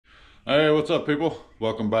Hey, what's up, people?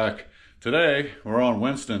 Welcome back. Today, we're on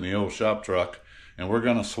Winston, the old shop truck, and we're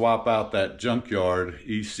going to swap out that junkyard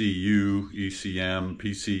ECU, ECM,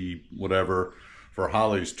 PC, whatever, for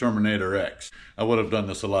Holley's Terminator X. I would have done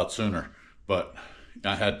this a lot sooner, but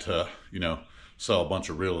I had to, sell a bunch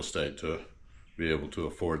of real estate to be able to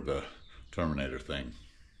afford the Terminator thing.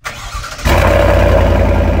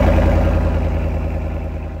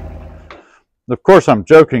 Of course, I'm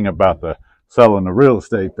joking about the selling the real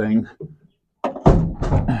estate thing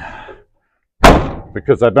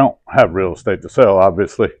because I don't have real estate to sell,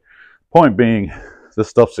 obviously. Point being, this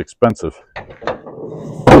stuff's expensive.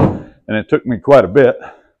 And it took me quite a bit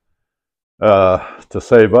to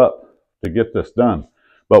save up to get this done.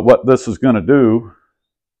 But what this is going to do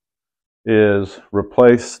is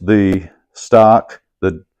replace the stock,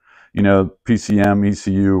 the PCM,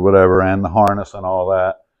 ECU, whatever, and the harness and all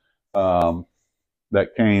that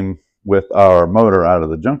that came with our motor out of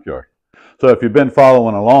the junkyard. So if you've been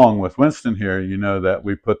following along with Winston here, you know that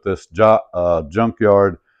we put this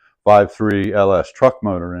junkyard 5.3 LS truck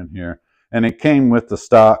motor in here, and it came with the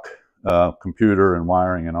stock computer and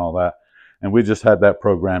wiring and all that, and we just had that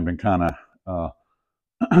programmed and kind of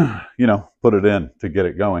put it in to get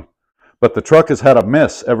it going. But the truck has had a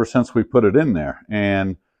miss ever since we put it in there,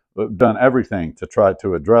 and we've done everything to try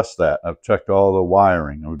to address that. I've checked all the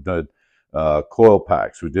wiring. We've done coil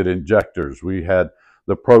packs, we did injectors, we had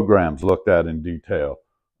the programs looked at in detail.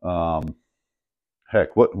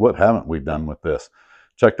 Heck, what haven't we done with this?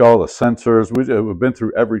 Checked all the sensors. We've been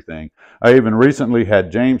through everything. I even recently had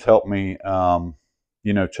James help me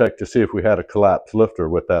check to see if we had a collapsed lifter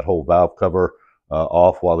with that whole valve cover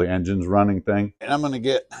off while the engine's running thing. And I'm going to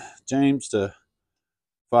get James to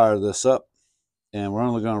fire this up, and we're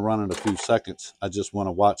only going to run it a few seconds. I just want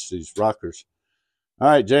to watch these rockers. All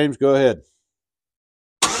right, James, go ahead.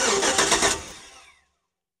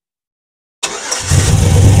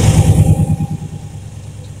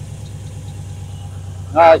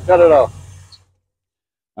 All right, cut it off.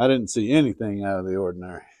 I didn't see anything out of the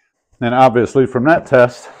ordinary. And obviously from that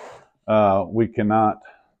test, we cannot,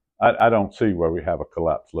 I don't see where we have a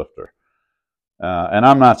collapsed lifter. And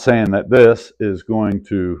I'm not saying that this is going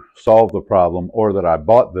to solve the problem or that I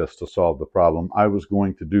bought this to solve the problem. I was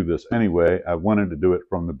going to do this anyway. I wanted to do it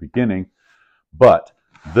from the beginning. But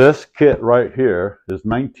this kit right here is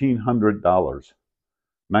 $1,900.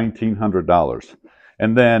 $1,900.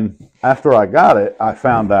 And then after I got it, I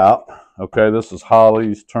found out, okay, this is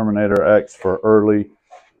Holley's Terminator X for early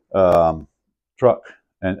truck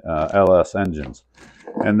and LS engines.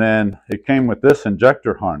 And then it came with this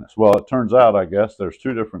injector harness. Well, it turns out, I guess, there's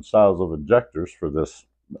two different styles of injectors for this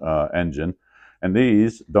engine, and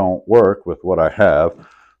these don't work with what I have.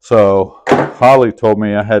 So Holley told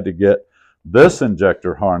me I had to get this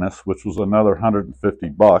injector harness, which was another 150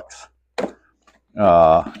 bucks. And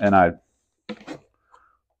I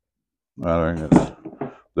think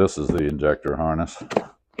this is the injector harness.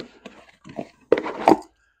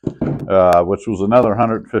 Which was another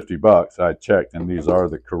 150 bucks. I checked, and these are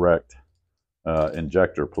the correct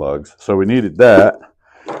injector plugs. So we needed that,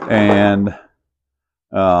 and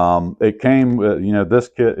it came with, this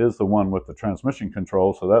kit is the one with the transmission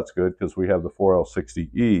control, so that's good because we have the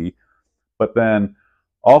 4L60E. But then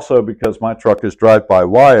also because my truck is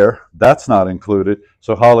drive-by-wire, that's not included.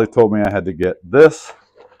 So Holley told me I had to get this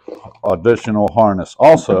additional harness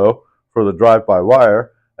also for the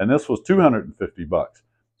drive-by-wire, and this was 250 bucks.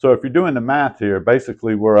 So if you're doing the math here,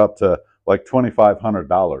 basically we're up to like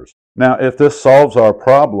 $2,500. Now, if this solves our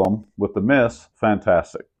problem with the miss,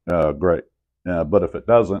 fantastic, great. But if it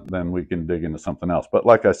doesn't, then we can dig into something else. But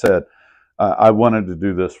like I said, I wanted to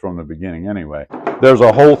do this from the beginning anyway. There's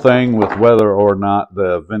a whole thing with whether or not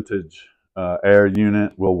the vintage air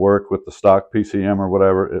unit will work with the stock PCM or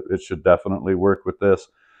whatever. It should definitely work with this.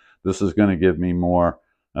 This is going to give me more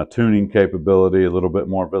tuning capability, a little bit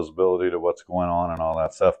more visibility to what's going on and all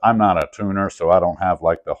that stuff. I'm not a tuner, so I don't have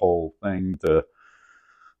like the whole thing to,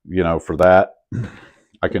 for that.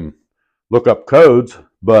 I can look up codes,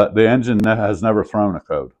 but the engine has never thrown a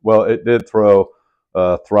code. Well, it did throw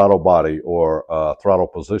throttle body or throttle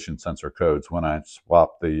position sensor codes when I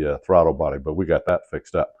swapped the throttle body, but we got that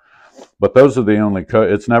fixed up. But those are the only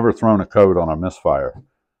codes. It's never thrown a code on a misfire.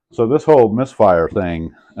 So this whole misfire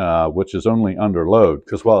thing, which is only under load,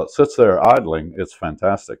 because while it sits there idling, it's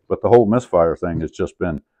fantastic. But the whole misfire thing has just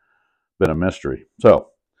been a mystery. So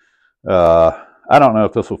I don't know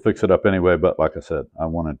if this will fix it up anyway, but like I said, I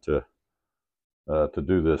wanted to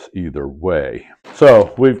do this either way.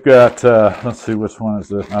 So we've got, let's see, which one is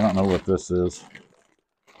this? I don't know what this is.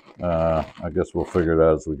 I guess we'll figure it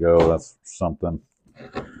out as we go. That's something.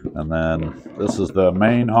 And then this is the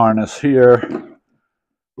main harness here.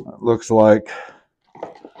 It looks like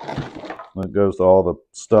it goes to all the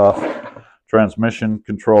stuff. Transmission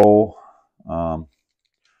control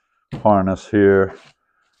harness here.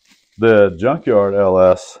 The junkyard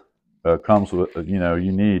LS comes with, you know,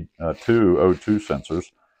 you need 2 O2 sensors,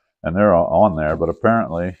 and they're on there, but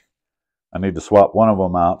apparently I need to swap one of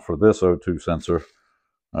them out for this O2 sensor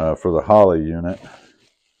for the HOLLEY unit.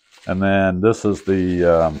 And then this is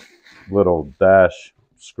the little dash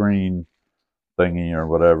screen thingy or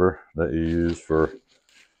whatever that you use for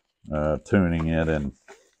tuning it and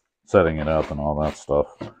setting it up and all that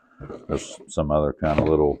stuff. There's some other kind of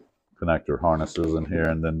little connector harnesses in here.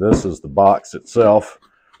 And then this is the box itself,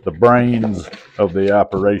 the brains of the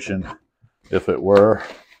operation, if it were.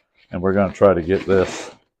 And we're going to try to get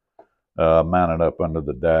this mounted up under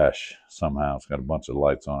the dash somehow. It's got a bunch of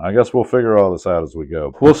lights on it. I guess we'll figure all this out as we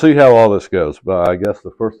go. We'll see how all this goes, but I guess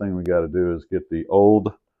the first thing we got to do is get the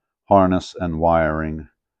old harness and wiring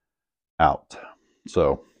out.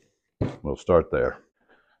 So we'll start there.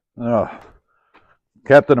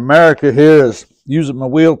 Captain America here is using my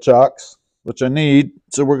wheel chocks, which I need,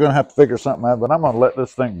 so we're going to have to figure something out, but I'm going to let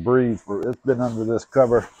this thing breathe. It's been under this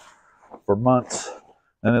cover for months,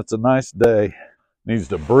 and it's a nice day. Needs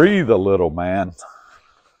to breathe a little, man.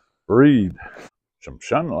 Breathe. Some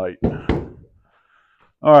sunlight.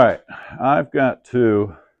 All right, I've got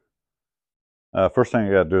to, first thing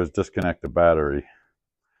I got to do is disconnect the battery.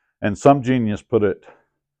 And some genius put it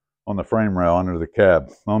on the frame rail under the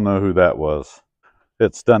cab. I don't know who that was.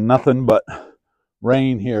 It's done nothing but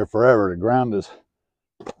rain here forever. The ground is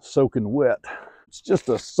soaking wet. It's just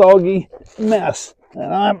a soggy mess,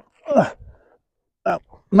 and I'm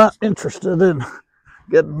not interested in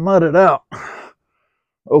getting mudded out.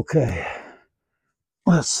 Okay,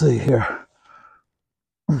 let's see here.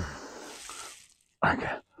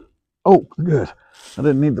 Okay. Oh, good. I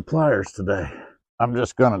didn't need the pliers today. I'm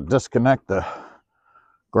just going to disconnect the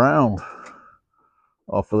ground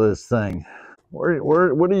off of this thing. What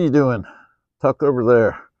are you doing? Tuck over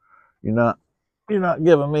there. You're not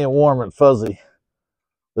giving me a warm and fuzzy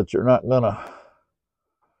that you're not going to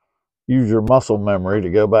use your muscle memory to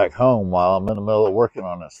go back home while I'm in the middle of working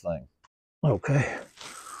on this thing. Okay.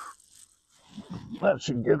 That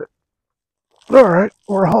should get it. All right,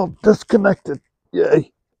 we're all disconnected.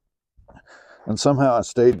 Yay. And somehow I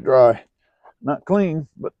stayed dry. Not clean,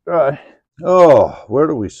 but dry. Oh, where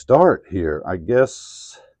do we start here? I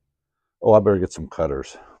guess, oh, I better get some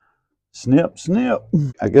cutters. Snip, snip.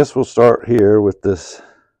 I guess we'll start here with this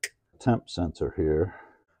temp sensor here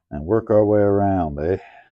and work our way around, eh?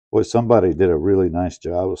 Boy, somebody did a really nice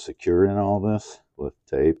job of securing all this with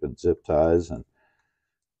tape and zip ties and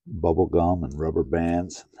bubble gum and rubber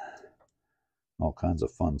bands, all kinds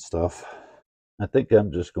of fun stuff. I think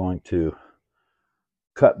I'm just going to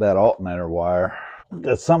cut that alternator wire.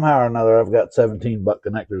 Because somehow or another, I've got 17 butt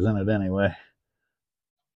connectors in it anyway.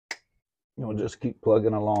 We'll just keep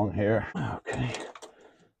plugging along here. Okay.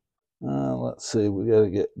 Let's see, we got to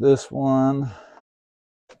get this one.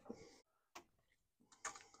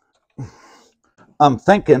 I'm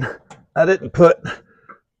thinking I didn't put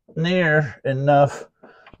near enough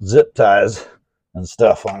zip ties and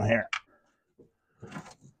stuff on here.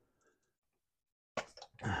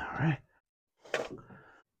 All right.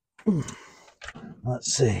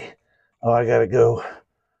 Let's see. Oh, I got to go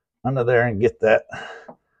under there and get that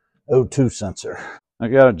O2 sensor. I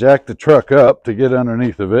got to jack the truck up to get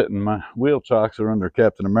underneath of it, and my wheel chocks are under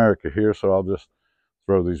Captain America here, so I'll just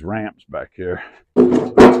throw these ramps back here.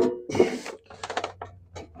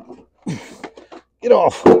 Get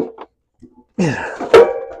off. Yeah.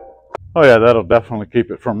 Oh yeah, that'll definitely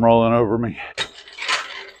keep it from rolling over me.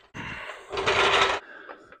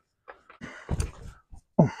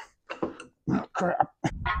 Oh, crap.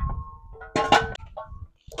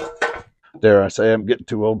 Dare I say I'm getting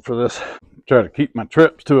too old for this. Try to keep my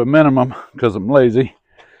trips to a minimum because I'm lazy.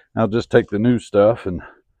 I'll just take the new stuff and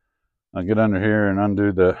I'll get under here and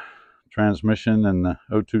undo the transmission and the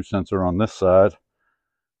O2 sensor on this side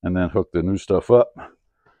and then hook the new stuff up.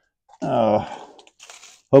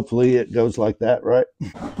 Hopefully it goes like that, right?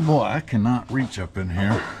 Boy, I cannot reach up in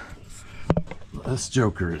here. This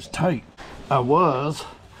joker is tight. I was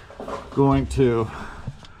going to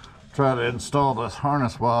try to install this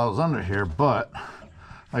harness while I was under here, but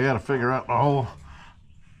I got to figure out the whole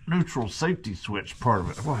neutral safety switch part of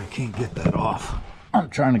it. Boy, I can't get that off. I'm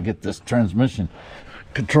trying to get this transmission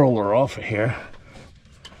controller off of here,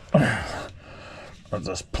 or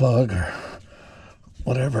this plug or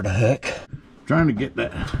whatever the heck. Trying to get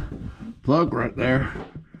that plug right there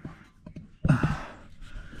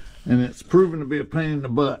and it's proven to be a pain in the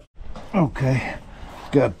butt. Okay,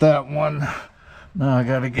 got that one. Now I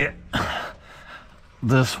gotta get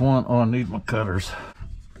this one. Oh, I need my cutters.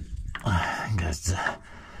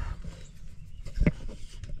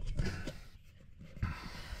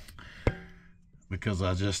 Because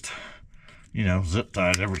I just, you know, zip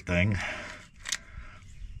tied everything.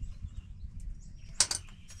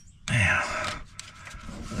 Yeah.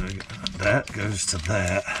 That goes to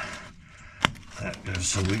that. That goes,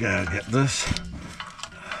 so we gotta get this.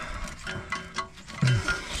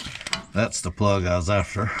 That's the plug I was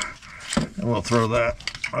after. And we'll throw that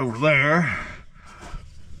over there.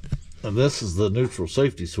 And this is the neutral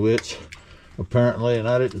safety switch, apparently, and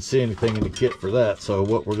I didn't see anything in the kit for that. So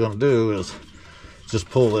what we're gonna do is just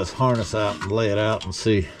pull this harness out and lay it out and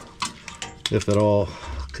see if it all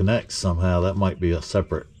connects somehow. That might be a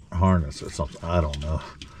separate harness or something, I don't know.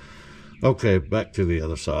 Okay, back to the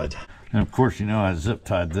other side. And of course, you know, I zip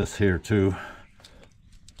tied this here too.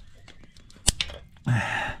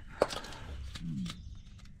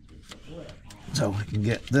 So we can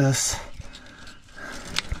get this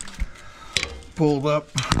pulled up.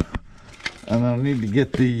 And I need to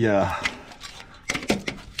get the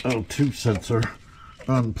O2 sensor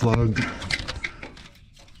unplugged.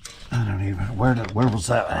 I don't even, where was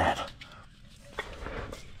that at?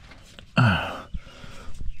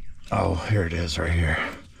 Oh, here it is right here.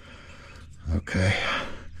 Okay.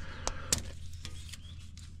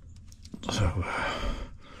 So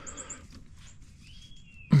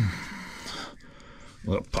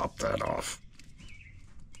we'll pop that off.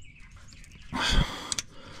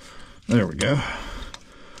 There we go.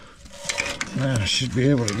 Now I should be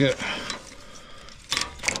able to get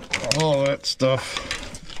all that stuff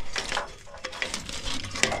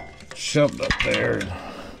shoved up there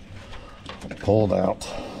and pulled out.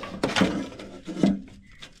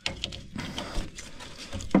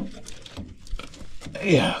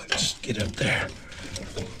 Yeah, just get up there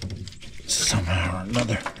somehow or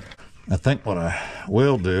another. I think what I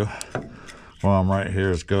will do while I'm right here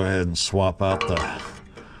is go ahead and swap out the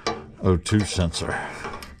O2 sensor.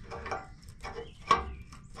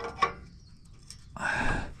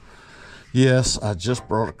 Yes, I just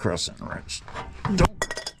brought a crescent wrench.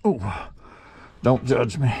 Don't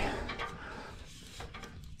judge me.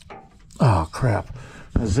 Oh crap,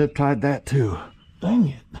 I zip tied that too. Dang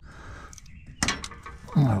it.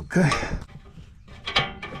 Okay.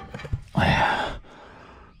 Yeah.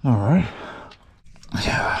 All right.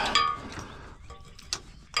 Yeah.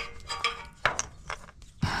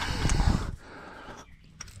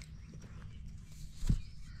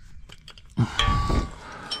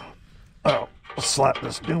 Oh, let's slap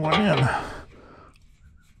this new one in.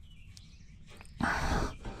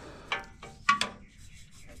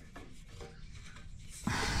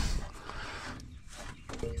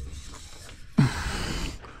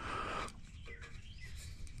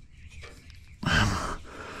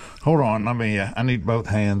 Hold on, I need both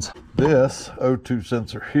hands. This O2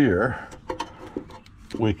 sensor here,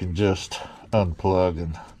 we can just unplug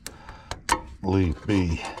and leave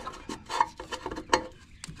be.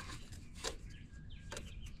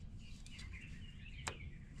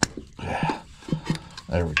 Yeah,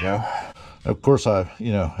 there we go. Of course I,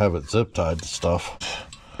 have it zip tied to stuff.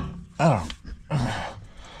 I don't,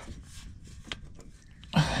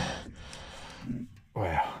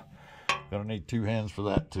 well, gonna need two hands for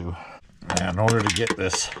that too. Now, in order to get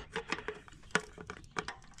this,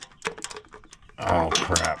 oh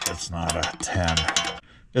crap, it's not a 10.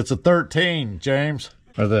 It's a 13, James.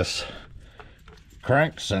 Or this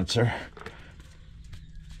crank sensor.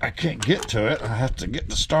 I can't get to it. I have to get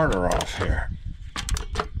the starter off here.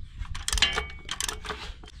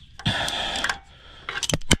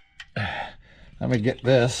 Let me get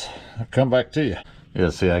this. I'll come back to you.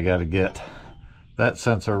 Yeah, see, I got to get that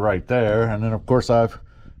sensor right there, and then of course I've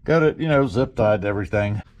got it, zip tied to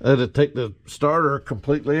everything. I had to take the starter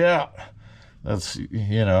completely out. That's,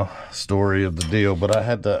 story of the deal. But I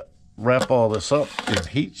had to wrap all this up in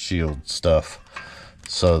heat shield stuff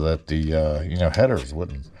so that the, headers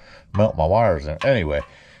wouldn't melt my wires in. Anyway,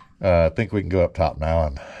 I think we can go up top now,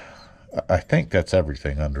 and I think that's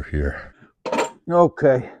everything under here.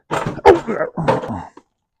 Okay.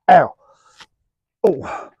 Ow.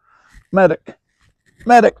 Oh, medic.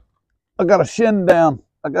 I got a shin down.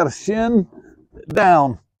 The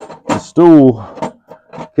stool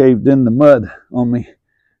caved in the mud on me.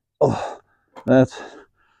 Oh, that's...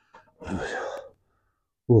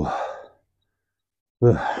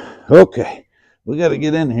 Okay, we got to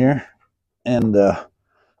get in here, and I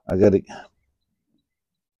got to...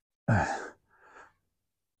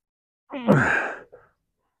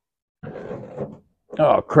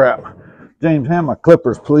 Oh, crap. James, hand my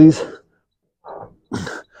clippers, please.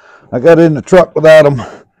 I got in the truck without them.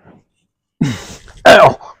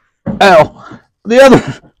 Ow! Ow! The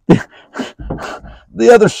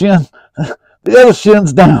other shin. The other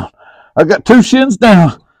shin's down. I got two shins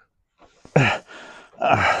down.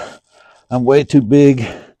 I'm way too big.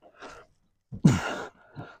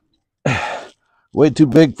 Way too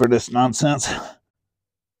big for this nonsense.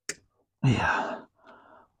 Yeah.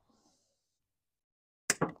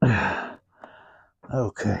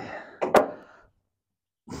 Okay.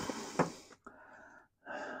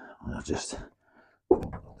 I'll just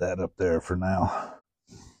put that up there for now.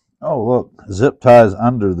 Oh, look, zip ties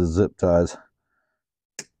under the zip ties.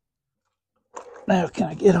 Now, can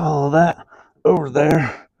I get all of that over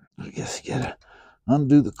there? I guess you gotta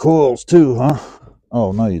undo the coils too, huh?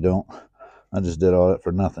 Oh, no, you don't. I just did all that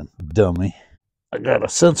for nothing, dummy. I got a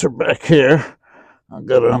sensor back here. I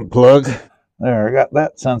gotta unplug. There, I got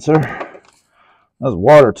that sensor. That's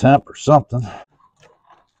water temp or something.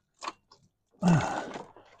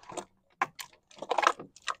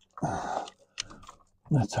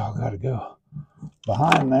 That's all gotta go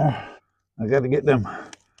behind there. I gotta get them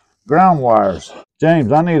ground wires.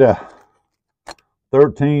 James, I need a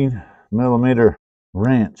 13mm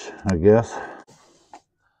wrench, I guess.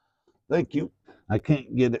 Thank you. I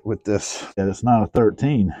can't get it with this. It's not a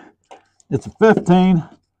 13. It's a 15. I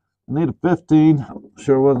need a 15.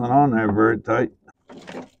 Sure wasn't on there very tight.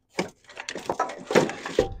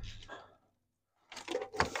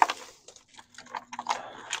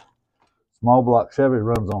 Small block Chevy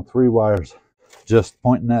runs on 3 wires. Just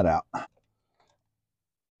pointing that out.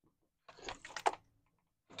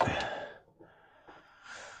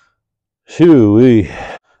 Shoo-wee.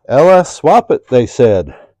 LS swap it, they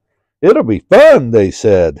said. It'll be fun, they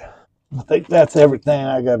said. I think that's everything.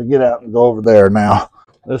 I got to get out and go over there now.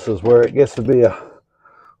 This is where it gets to be a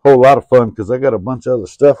whole lot of fun because I got a bunch of other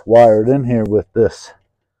stuff wired in here with this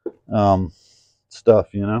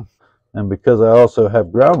stuff, you know. And because I also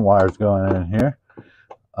have ground wires going in here,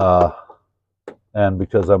 and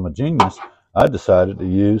because I'm a genius, I decided to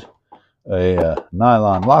use a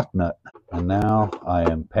nylon lock nut. And now I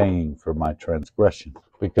am paying for my transgression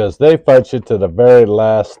because they fight you to the very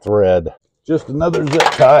last thread. Just another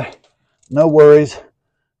zip tie. No worries.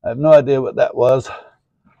 I have no idea what that was.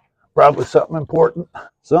 Probably something important.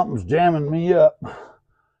 Something's jamming me up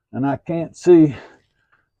and I can't see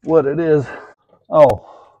what it is. Oh,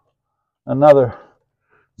 another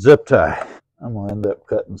zip tie. I'm gonna end up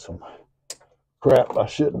cutting some crap I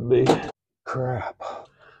shouldn't be. Crap.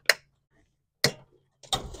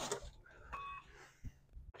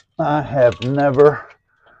 I have never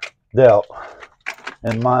dealt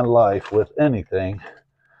in my life with anything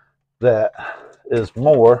that is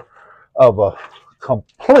more of a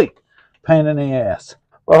complete pain in the ass.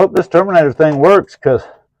 Well, I hope this Terminator thing works because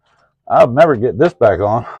I'll never get this back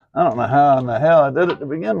on. I don't know how in the hell I did it to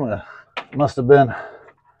begin with. Must have been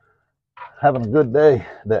having a good day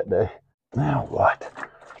that day. Now what?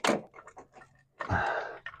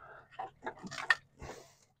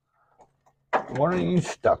 What are you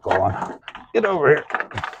stuck on? Get over here.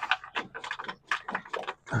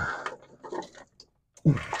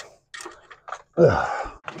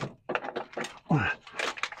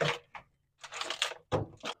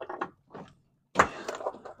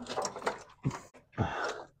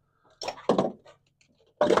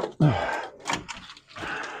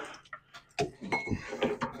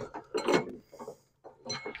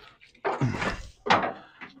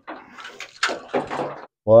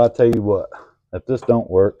 Well, I'll tell you what. If this don't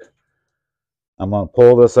work, I'm going to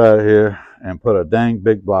pull this out of here and put a dang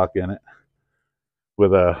big block in it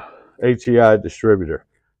with a HEI distributor,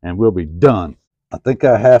 and we'll be done. I think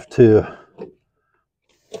I have to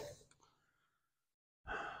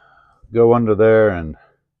go under there and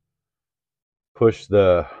push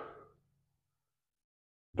the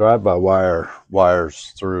drive-by-wire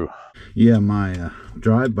wires through. Yeah, my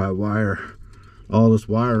drive-by-wire, all this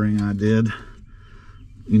wiring I did,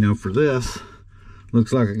 you know, for this,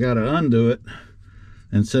 looks like I gotta undo it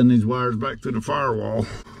and send these wires back through the firewall.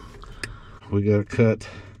 We gotta cut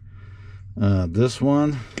this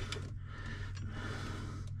one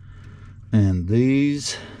and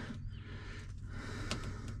these,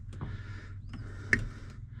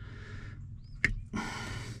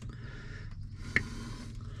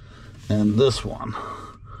 and this one,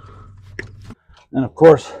 and of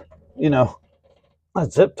course, you know, I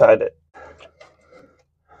zip tied it.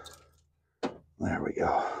 There we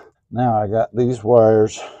go. Now I got these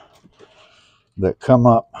wires that come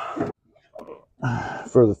up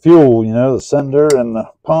for the fuel, you know, the sender and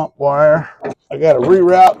the pump wire. I got to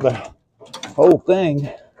reroute the whole thing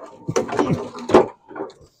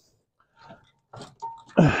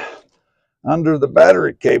under the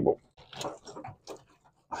battery cable.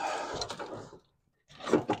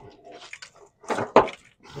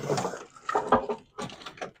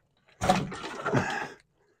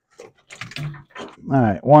 All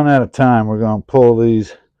right, one at a time, we're going to pull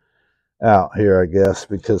these out here, I guess,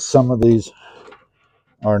 because some of these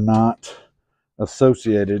are not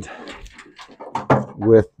associated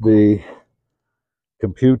with the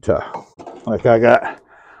computer. Like I got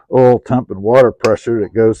oil, temp, and water pressure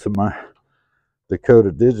that goes to my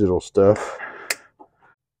Dakota Digital stuff.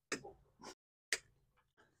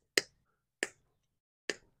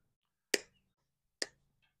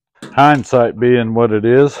 Hindsight being what it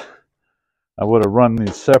is, I would have run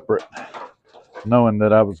these separate, knowing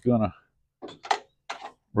that I was gonna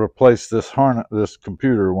replace this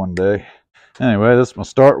computer one day. Anyway, this is my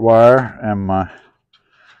start wire and my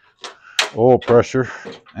oil pressure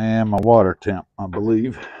and my water temp, I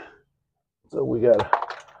believe. So we gotta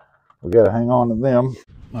hang on to them.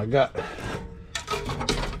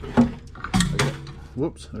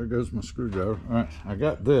 Whoops, there goes my screwdriver. All right, I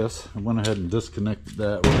got this. I went ahead and disconnected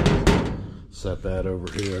that. We'll set that over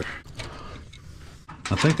here.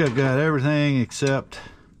 I think I've got everything except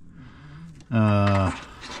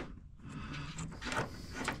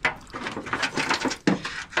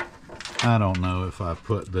I don't know if I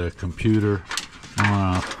put the computer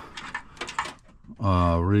on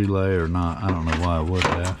a relay or not. I don't know why I would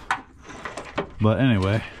have. But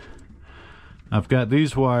anyway, I've got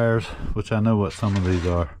these wires, which I know what some of these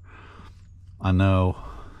are. I know.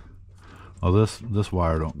 Well, this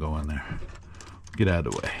wire don't go in there. Get out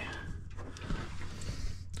of the way.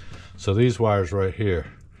 So these wires right here,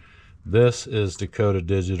 this is Dakota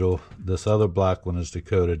Digital. This other black one is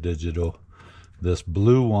Dakota Digital. This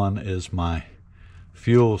blue one is my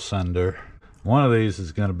fuel sender. One of these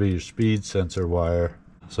is going to be your speed sensor wire.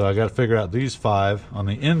 So I got to figure out these 5 on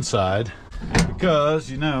the inside because,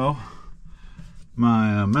 you know,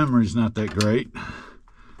 my memory's not that great.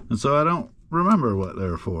 And so I don't remember what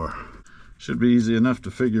they're for. Should be easy enough to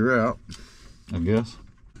figure out, I guess.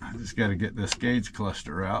 I just got to get this gauge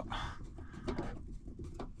cluster out.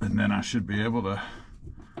 And then I should be able to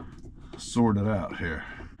sort it out here.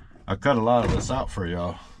 I cut a lot of this out for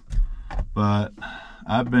y'all, but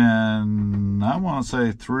I've been, I want to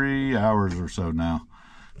say 3 hours or so now,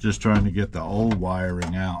 just trying to get the old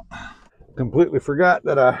wiring out. Completely forgot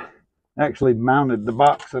that I actually mounted the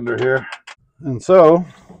box under here. And so,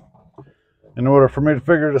 in order for me to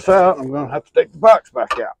figure this out, I'm going to have to take the box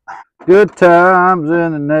back out. Good times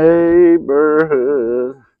in the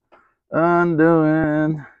neighborhood,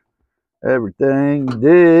 undoing everything you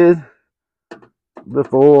did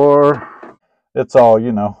before. It's all,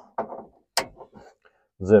 you know,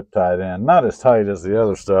 zip tied in. Not as tight as the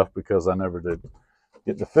other stuff because I never did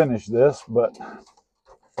get to finish this, but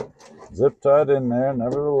zip tied in there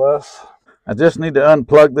nevertheless. I just need to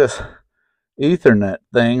unplug this Ethernet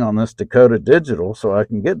thing on this Dakota Digital so I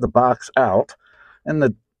can get the box out,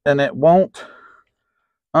 and it won't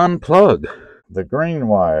unplug. The green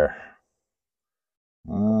wire.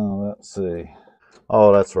 Oh, let's see.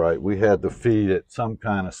 Oh, that's right. We had to feed it some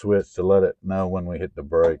kind of switch to let it know when we hit the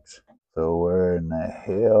brakes. So where in the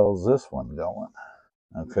hell's this one going?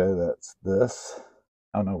 Okay, that's this.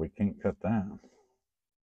 Oh no, we can't cut that.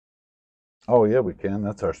 Oh yeah, we can.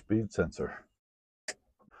 That's our speed sensor.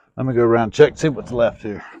 Let me go around and check, see what's left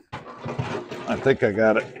here. I think I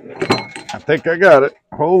got it. I think I got it.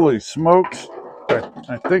 Holy smokes.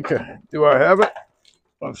 I think do I have it?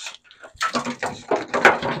 Let's get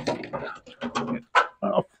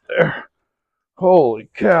up there. Holy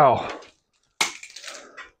cow.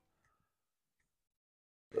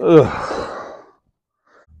 Ugh.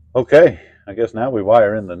 Okay, I guess now we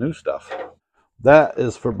wire in the new stuff. That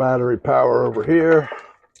is for battery power over here.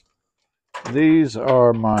 These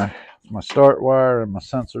are my start wire and my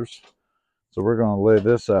sensors. So we're going to lay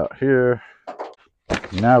this out here.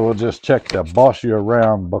 Now we'll just check the boss you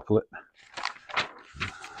around booklet.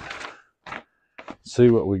 See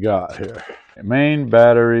what we got here. Main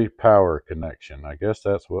battery power connection. I guess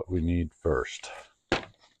that's what we need first.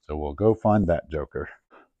 So we'll go find that joker.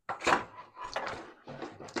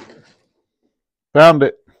 Found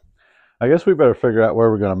it. I guess we better figure out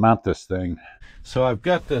where we're going to mount this thing. So I've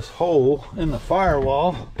got this hole in the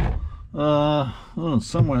firewall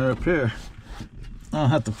somewhere up here. I'll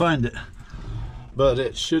have to find it, but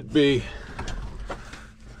it should be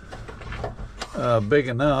big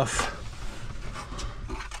enough,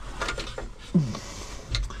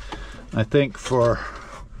 I think, for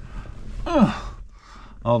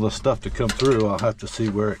all the stuff to come through, I'll have to see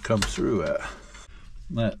where it comes through at.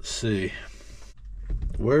 Let's see.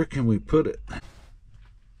 Where can we put it?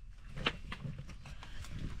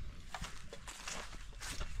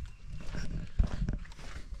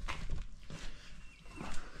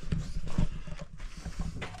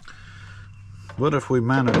 What if we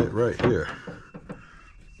mounted it right here?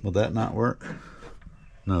 Will that not work?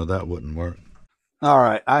 No, that wouldn't work. All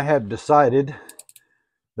right, I had decided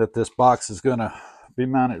that this box is going to be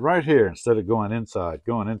mounted right here instead of going inside.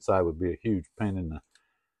 Going inside would be a huge pain in the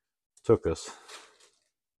tuchus.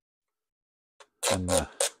 And the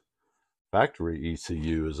factory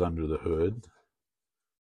ECU is under the hood.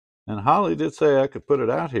 And Holly did say I could put it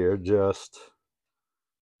out here, just,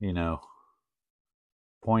 you know,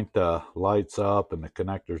 point the lights up and the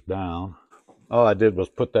connectors down. All I did was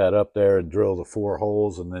put that up there and drill the 4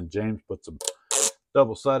 holes, and then James put some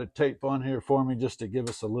double-sided tape on here for me just to give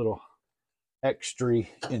us a little extra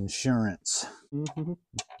insurance.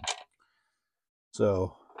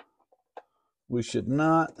 So we should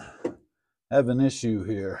not have an issue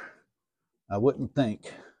here, I wouldn't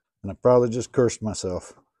think. And I probably just cursed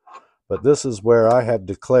myself. But this is where I have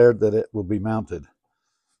declared that it will be mounted.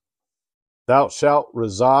 Thou shalt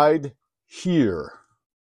reside here.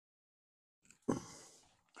 Oh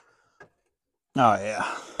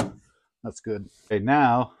yeah, that's good. Okay,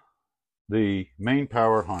 now the main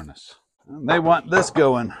power harness. And they want this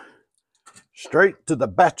going straight to the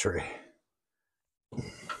battery.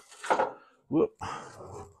 Whoop.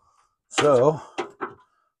 So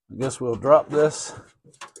I guess we'll drop this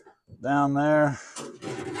down there.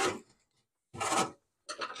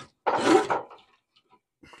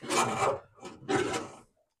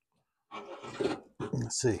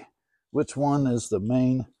 Let's see, which one is the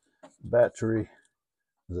main battery?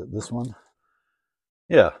 Is it this one?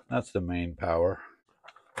 Yeah, that's the main power.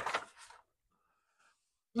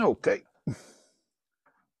 Okay.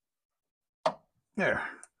 There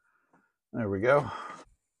we go.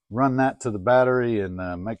 Run that to the battery and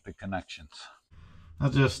make the connections. I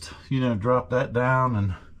just, dropped that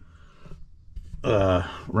down and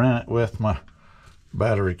ran it with my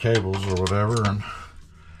battery cables or whatever, and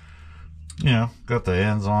got the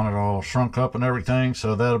ends on it all shrunk up and everything,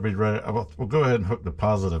 so that'll be ready. We'll go ahead and hook the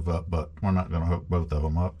positive up, but we're not going to hook both of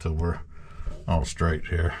them up till we're all straight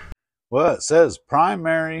here. Well, it says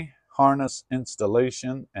primary harness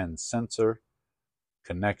installation and sensor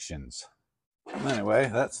connections. Anyway,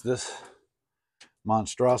 that's this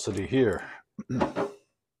monstrosity here.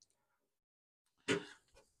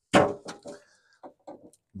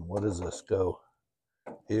 What does this go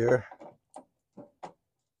here?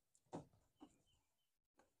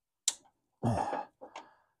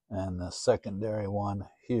 And the secondary one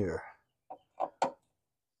here.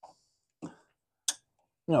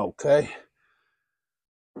 Okay.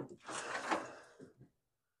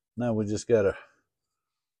 Now we just got to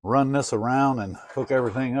run this around and hook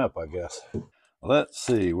everything up, I guess. Let's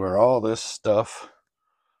see where all this stuff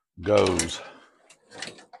goes.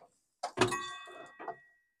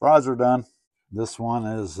 Rods are done. This one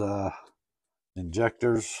is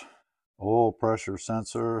injectors, oil pressure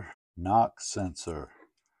sensor, knock sensor,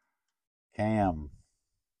 cam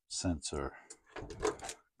sensor,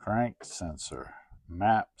 crank sensor,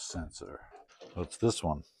 map sensor. What's this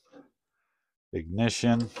one?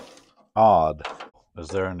 Ignition odd. Is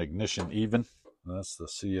there an ignition even? That's the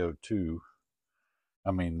CO2.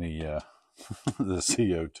 I mean the the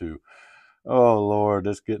CO2. Oh Lord,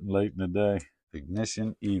 it's getting late in the day.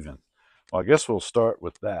 Ignition even. Well, I guess we'll start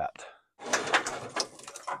with that.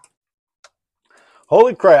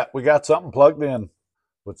 Holy crap, we got something plugged in.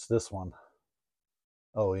 What's this one?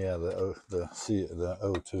 Oh yeah, the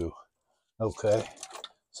O2. Okay,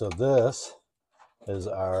 so this is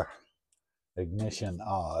our ignition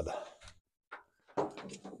odd.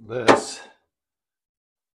 This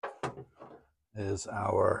is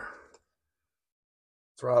our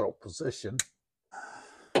throttle position.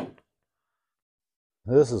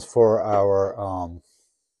 This is for our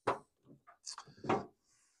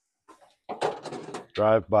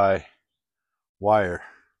drive-by wire.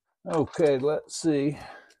 Okay, let's see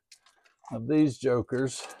of these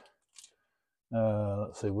jokers.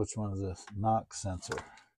 Let's see, which one is this? Knock sensor.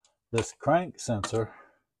 This crank sensor,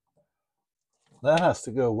 that has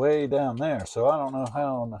to go way down there, so I don't know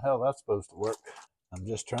how in the hell that's supposed to work. I'm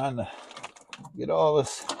just trying to get all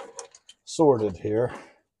this sorted here.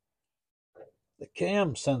 The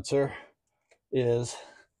cam sensor is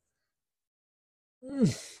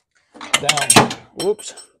down.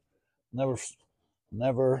 Whoops.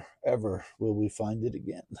 Never, ever will we find it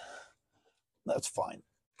again. That's fine.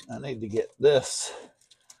 I need to get this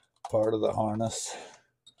part of the harness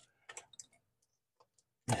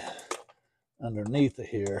underneath of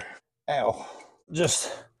here. Ow.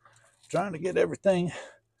 Just trying to get everything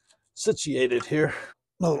situated here.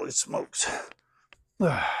 Holy smokes.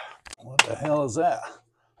 What the hell is that?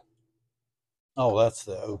 Oh, that's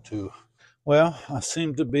the O2. Well, I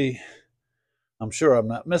seem to be, I'm sure I'm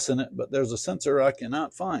not missing it, but there's a sensor I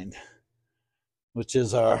cannot find, which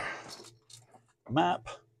is our map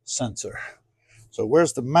sensor. So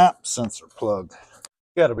where's the map sensor plug?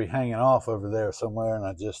 Got to be hanging off over there somewhere, and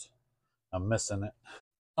I'm missing it.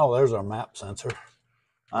 Oh, there's our map sensor.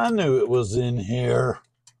 I knew it was in here.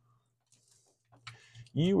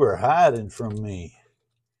 You were hiding from me,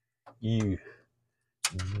 you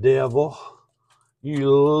devil, you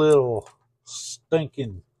little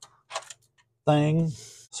stinking thing.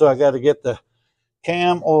 So I got to get the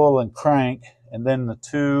cam, oil, and crank, and then the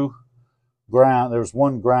two ground. There's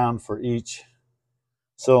one ground for each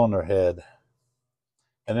cylinder head.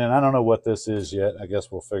 And then I don't know what this is yet. I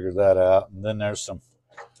guess we'll figure that out. And then there's some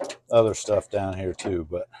other stuff down here too,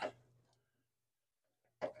 but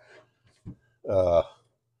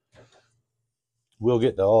we'll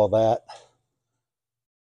get to all that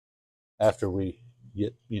after we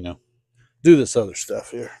get, do this other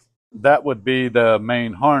stuff here. That would be the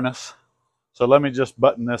main harness. So let me just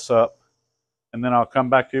button this up, and then I'll come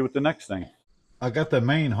back to you with the next thing. I got the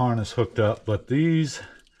main harness hooked up, but these,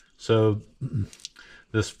 so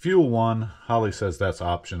this fuel one, Holly says that's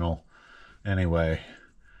optional. Anyway,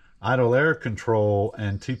 idle air control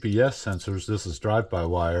and TPS sensors, this is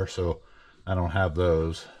drive-by-wire, so I don't have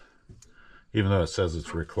those, even though it says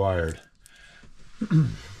it's required.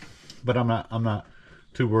 But I'm not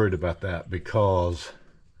too worried about that because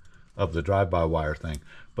of the drive-by-wire thing.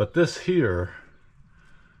 But this here,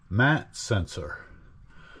 mat sensor.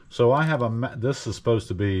 So I have this is supposed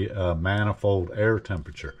to be a manifold air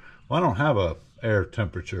temperature. Well, I don't have a air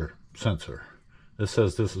temperature sensor. It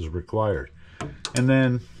says this is required. And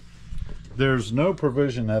then there's no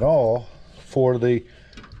provision at all for the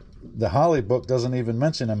Holley book doesn't even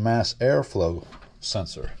mention a mass airflow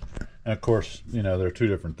sensor. And of course, they're two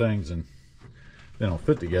different things and they don't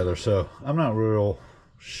fit together. So I'm not real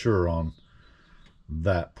sure on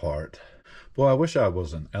that part. Boy, I wish I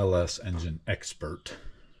was an LS engine expert.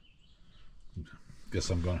 Guess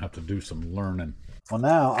I'm going to have to do some learning. Well,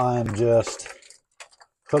 now I'm just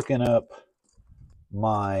hooking up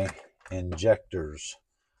my injectors.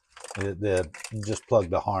 You just plug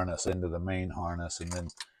the harness into the main harness, and then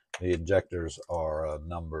the injectors are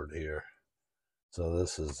numbered here. So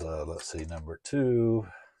this is, let's see, number 2.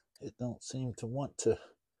 It don't seem to want to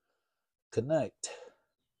connect.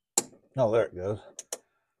 Oh, there it goes.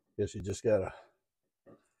 Guess you just gotta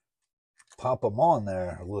pop them on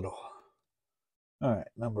there a little. All right,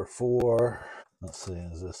 number 4. Let's see,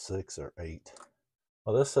 is this 6 or 8?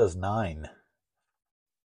 Well, this says 9.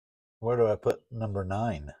 Where do I put number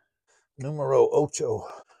 9? Numero ocho.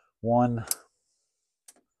 1.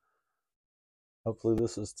 Hopefully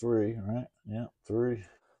this is 3, right? Yeah, 3.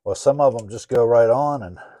 Well, some of them just go right on,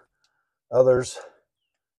 and others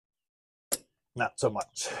not so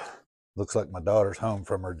much. Looks like my daughter's home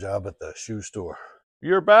from her job at the shoe store.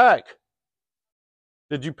 You're back.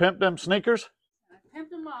 Did you pimp them sneakers? I pimped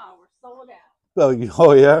them all. We're sold out.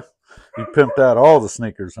 Oh yeah? You pimped out all the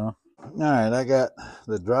sneakers, huh? All right, I got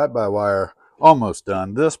the drive-by-wire almost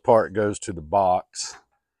done. This part goes to the box.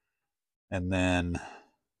 And then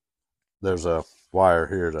there's a wire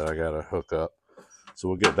here that I got to hook up. So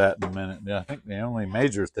we'll get that in a minute. Yeah, I think the only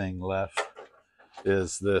major thing left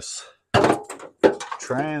is this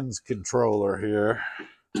trans controller here.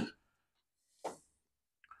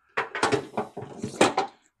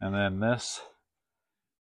 And then this.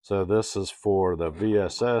 So this is for the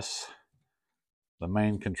VSS, the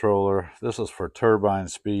main controller. This is for turbine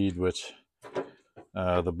speed, which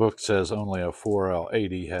the book says only a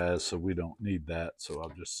 4L80 has, so we don't need that. So I'll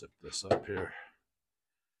just zip this up here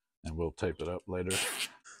and we'll tape it up later.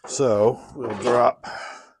 So we'll drop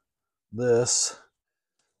this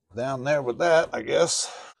down there with that, I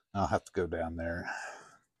guess. I'll have to go down there and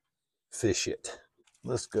fish it.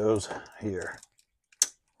 This goes here.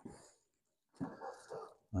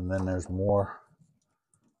 And then there's more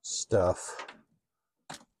stuff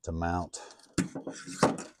to mount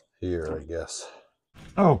here, I guess.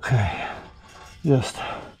 Okay, just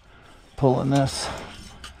pulling this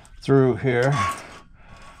through here.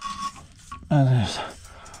 And there's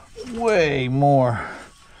way more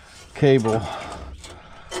cable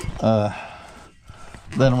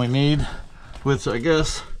than we need, which I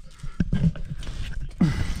guess,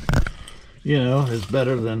 is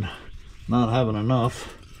better than not having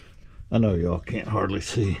enough. I know y'all can't hardly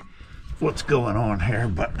see what's going on here,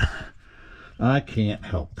 but I can't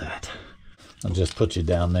help that. I'll just put you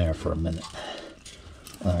down there for a minute.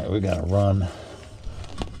 All right, we gotta run.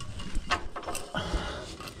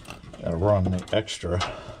 Gotta run the extra.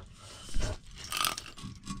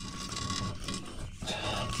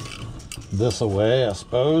 This away, I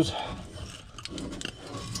suppose.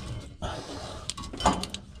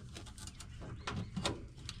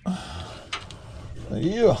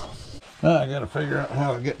 Yeah. Now I gotta figure out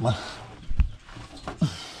how to get my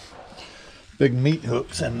big meat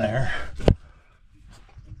hooks in there.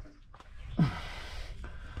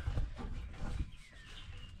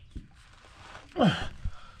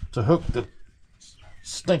 To hook the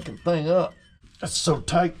stinking thing up. It's so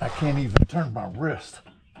tight I can't even turn my wrist.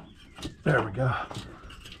 There we go.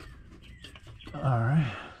 All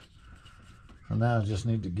right. So now I just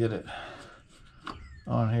need to get it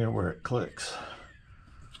on here where it clicks.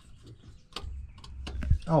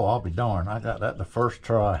 Oh, I'll be darned. I got that the first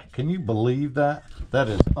try. Can you believe that? That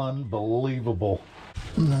is unbelievable.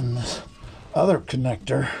 And then this other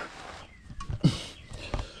connector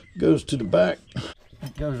goes to the back.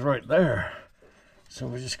 It goes right there. So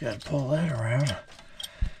we just got to pull that around.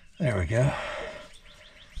 There we go.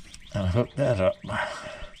 And hook that up.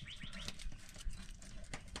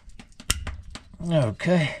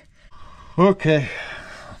 Okay. Okay.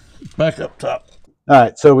 Back up top. All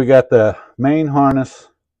right, so we got the main harness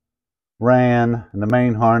ran, and the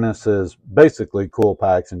main harness is basically cool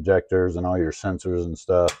packs, injectors, and all your sensors and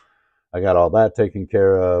stuff. I got all that taken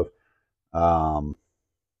care of.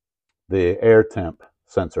 The air temp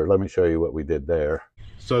sensor, let me show you what we did there.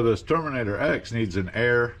 So this Terminator X needs an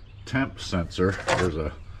air temp sensor. There's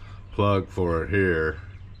a plug for it here,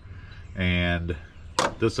 and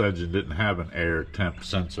this engine didn't have an air temp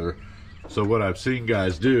sensor. So what I've seen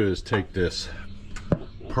guys do is take this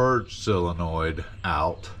purge solenoid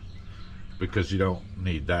out, because you don't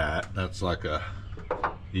need that. That's like a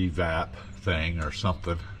evap thing or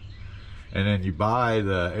something. And then you buy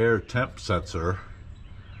the air temp sensor,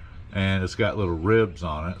 and it's got little ribs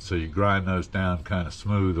on it, so you grind those down kind of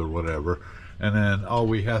smooth or whatever, and then all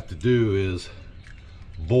we have to do is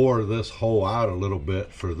bore this hole out a little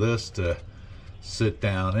bit for this to sit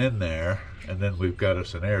down in there, and then we've got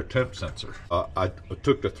us an air temp sensor. I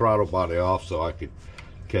took the throttle body off so I could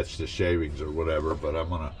catch the shavings or whatever, but I'm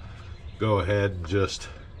gonna go ahead and just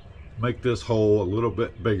make this hole a little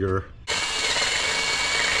bit bigger.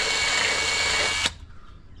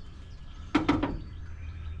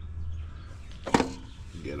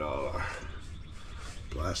 Get all our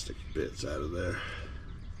plastic bits out of there.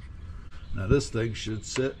 Now this thing should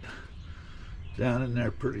sit down in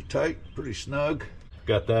there pretty tight, pretty snug.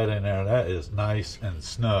 Got that in there. That is nice and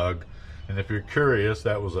snug. And if you're curious,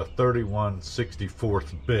 that was a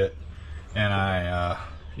 31/64 bit, and I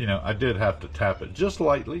you know, I did have to tap it just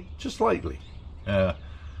lightly,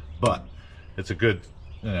 but it's a good,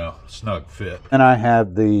 you know, snug fit. And I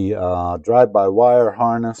have the drive-by-wire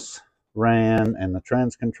harness ran, and the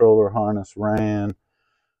trans controller harness ran,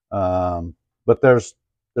 but there's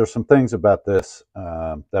some things about this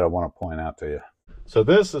that I want to point out to you. So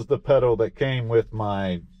this is the pedal that came with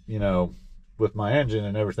my, you know, with my engine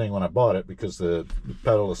and everything when I bought it, because the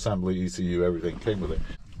pedal assembly, ECU, everything came with it.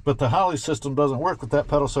 But the Holley system doesn't work with that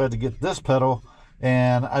pedal, so I had to get this pedal,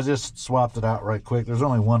 and I just swapped it out right quick. There's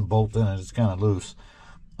only one bolt in it, it's kind of loose.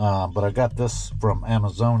 But I got this from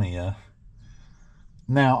Amazonia.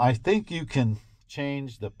 Now, I think you can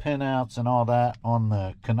change the pinouts and all that on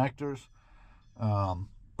the connectors,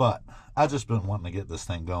 but I've just been wanting to get this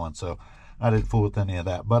thing going, so I didn't fool with any of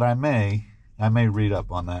that. But I may read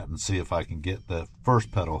up on that and see if I can get the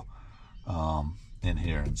first pedal in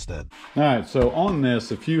here instead. All right, so on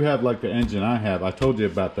this, if you have like the engine I have, I told you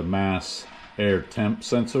about the mass air temp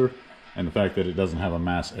sensor and the fact that it doesn't have a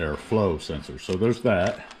mass air flow sensor. So there's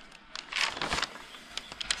that.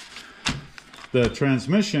 The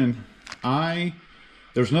transmission,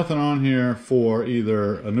 there's nothing on here for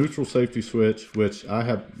either a neutral safety switch, which I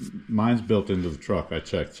have, mine's built into the truck, I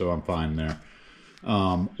checked, so I'm fine there,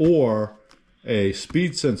 or a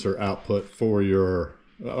speed sensor output for your,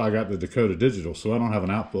 I got the Dakota Digital, so I don't have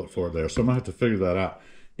an output for it there, so I'm gonna have to figure that out.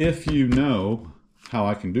 If you know how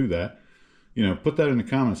I can do that, you know, put that in the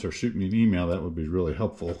comments or shoot me an email. That would be really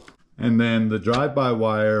helpful. And then the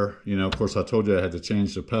drive-by-wire, you know, of course I told you I had to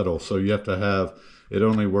change the pedal, so you have to have, it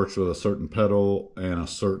only works with a certain pedal and a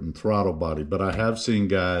certain throttle body, but I have seen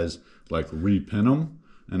guys like repin them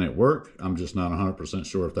and it worked. I'm just not 100%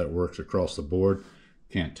 sure if that works across the board.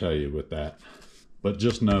 Can't tell you with that, but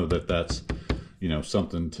just know that that's, you know,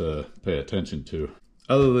 something to pay attention to.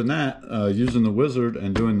 Other than that, using the wizard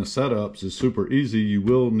and doing the setups is super easy. You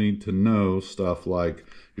will need to know stuff like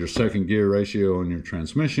your second gear ratio on your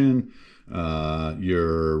transmission,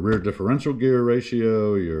 your rear differential gear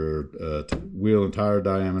ratio, your wheel and tire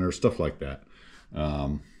diameter, stuff like that.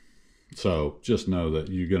 So just know that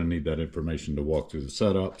you're going to need that information to walk through the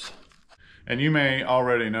setups. And you may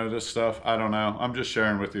already know this stuff. I don't know. I'm just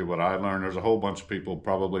sharing with you what I learned. There's a whole bunch of people,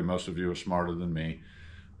 probably most of you are smarter than me.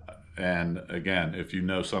 And again, if you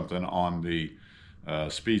know something on the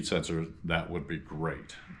speed sensor, that would be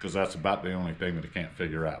great, because that's about the only thing that it can't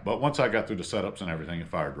figure out. But once I got through the setups and everything, it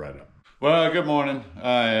fired right up. Well, good morning.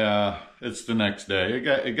 It's the next day.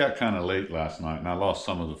 It got kind of late last night, and I lost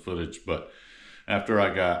some of the footage, but after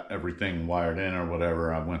I got everything wired in or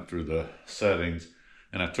whatever, I went through the settings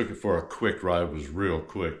and I took it for a quick ride. It was real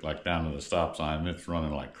quick, like down to the stop sign, and it's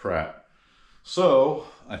running like crap. So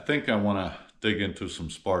I think I want to dig into some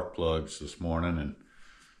spark plugs this morning and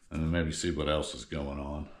then maybe see what else is going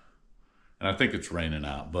on. And I think it's raining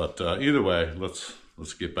out, but either way, let's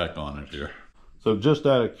get back on it here. So just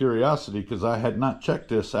out of curiosity, because I had not checked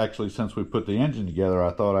this actually since we put the engine together,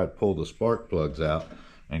 I thought I'd pull the spark plugs out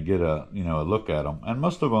and get a look at them. And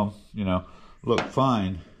most of them, look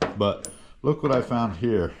fine, but look what I found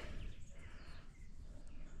here.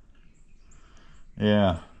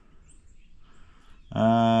 Yeah.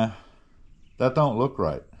 That don't look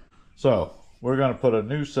right. So we're going to put a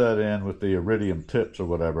new set in with the iridium tips or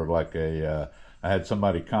whatever, like I had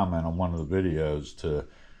somebody comment on one of the videos to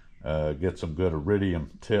get some good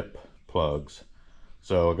iridium tip plugs.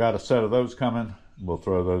 So I got a set of those coming. We'll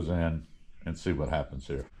throw those in and see what happens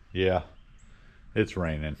here. Yeah, it's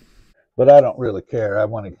raining. But I don't really care. I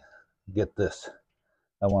want to get this.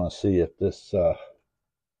 I want to see if this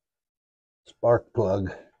spark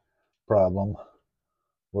plug problem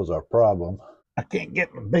was our problem. I can't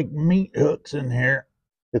get the big meat hooks in here.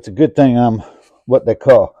 It's a good thing I'm what they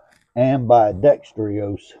call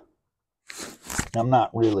ambidextrous. I'm not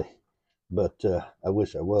really, but I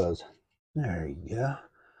wish I was. There you go,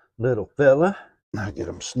 little fella. I get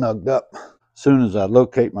them snugged up as soon as I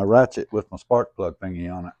locate my ratchet with my spark plug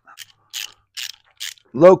thingy on it.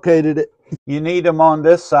 Located it. You need them on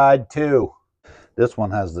this side too. This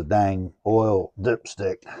one has the dang oil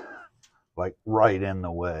dipstick like right in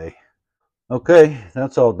the way. Okay,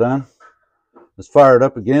 that's all done. Let's fire it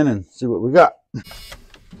up again and see what we got.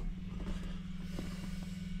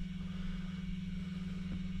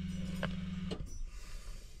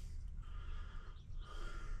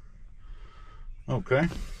 Okay.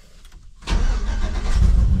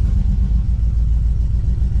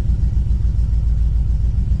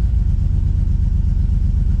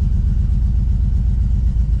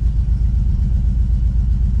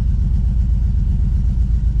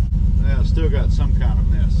 Yeah, still got some kind of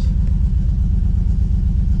mess.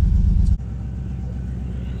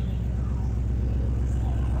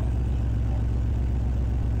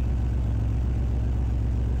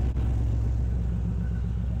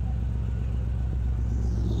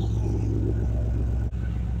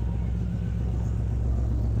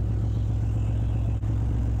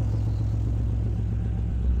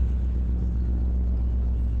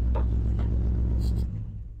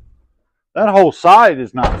 That whole side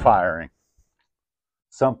is not firing.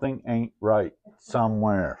 Something ain't right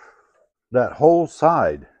somewhere. That whole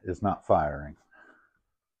side is not firing.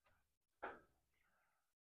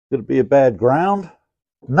 Could it be a bad ground?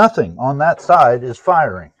 Nothing on that side is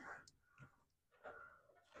firing.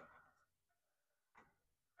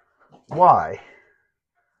 Why?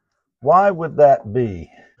 Why would that be?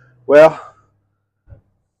 Well,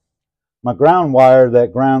 my ground wire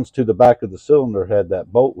that grounds to the back of the cylinder head,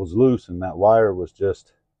 that bolt was loose and that wire was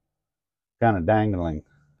just kind of dangling.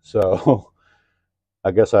 So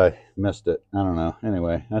I guess I missed it. I don't know.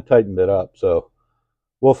 Anyway, I tightened it up. So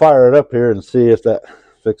we'll fire it up here and see if that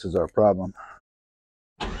fixes our problem.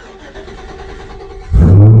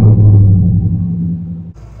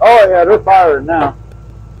 Oh yeah, they're firing now.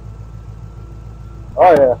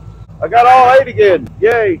 Oh yeah. I got all 8 again.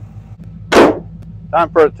 Yay. Time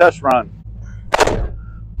for a test run.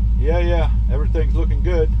 Yeah, everything's looking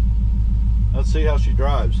good. Let's see how she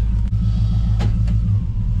drives.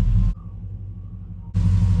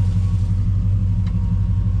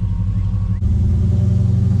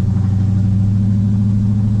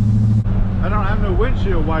 I don't have no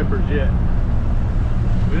windshield wipers yet.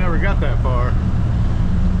 We never got that far.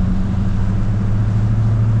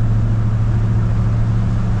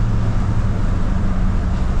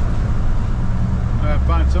 I gotta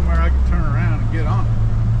find somewhere I can turn around and get on it.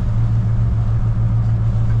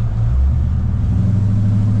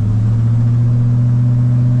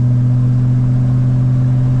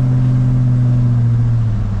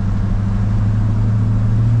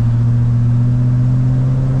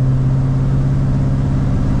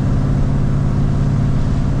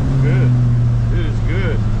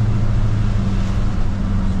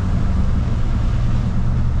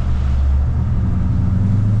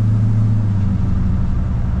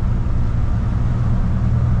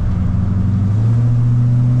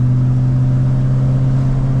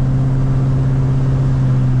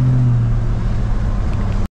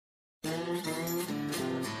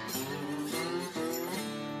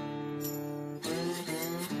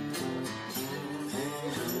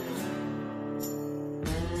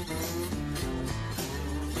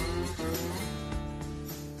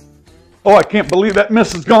 Oh, I can't believe that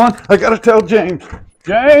miss is gone. I got to tell James.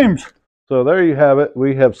 James! So there you have it.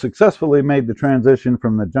 We have successfully made the transition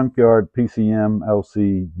from the junkyard PCM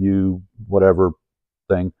LCU whatever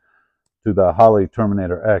thing to the HOLLEY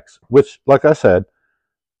Terminator X, which, like I said,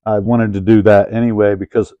 I wanted to do that anyway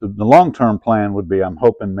because the long-term plan would be I'm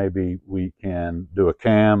hoping maybe we can do a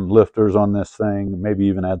cam, lifters on this thing, maybe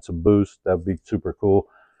even add some boost. That would be super cool.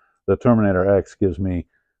 The Terminator X gives me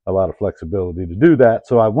a lot of flexibility to do that,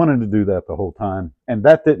 so I wanted to do that the whole time. And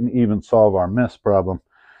that didn't even solve our miss problem.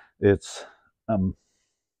 It's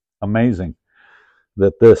amazing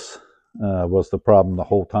that this was the problem the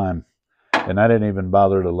whole time, and I didn't even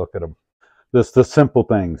bother to look at them. The simple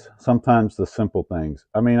things, sometimes the simple things.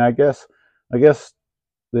 I mean, I guess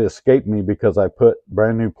they escaped me because I put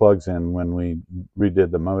brand new plugs in when we redid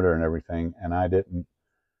the motor and everything, and I didn't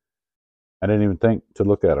even think to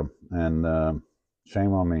look at them, and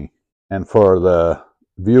shame on me. And for the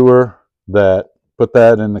viewer that put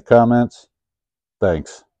that in the comments,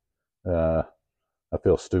 thanks. I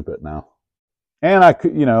feel stupid now. And I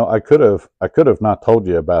could have not told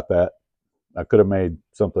you about that. I could have made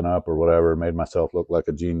something up or whatever, made myself look like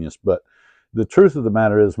a genius. But the truth of the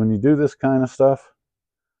matter is, when you do this kind of stuff,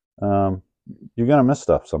 you're gonna miss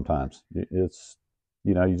stuff sometimes. It's,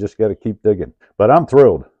 you just got to keep digging. But I'm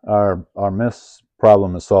thrilled. Our miss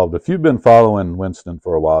problem is solved. If you've been following Winston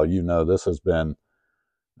for a while, you know this has been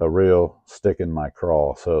a real stick in my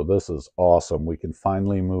craw. So this is awesome. We can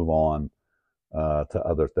finally move on to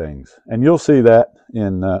other things, and you'll see that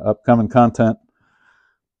in upcoming content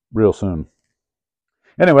real soon.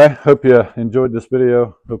 Anyway, hope you enjoyed this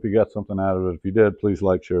video. Hope you got something out of it. If you did, please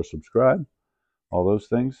like, share, subscribe, all those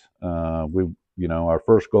things. Our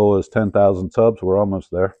first goal is 10,000 subs. We're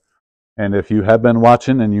almost there. And if you have been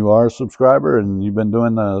watching and you are a subscriber and you've been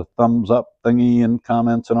doing the thumbs up thingy and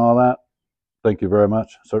comments and all that, thank you very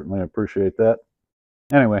much. Certainly appreciate that.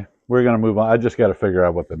 Anyway, we're going to move on. I just got to figure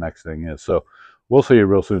out what the next thing is. So we'll see you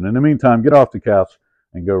real soon. In the meantime, get off the couch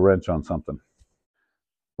and go wrench on something.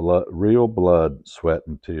 Blood, real blood, sweat,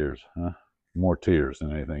 and tears. Huh? More tears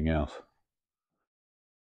than anything else.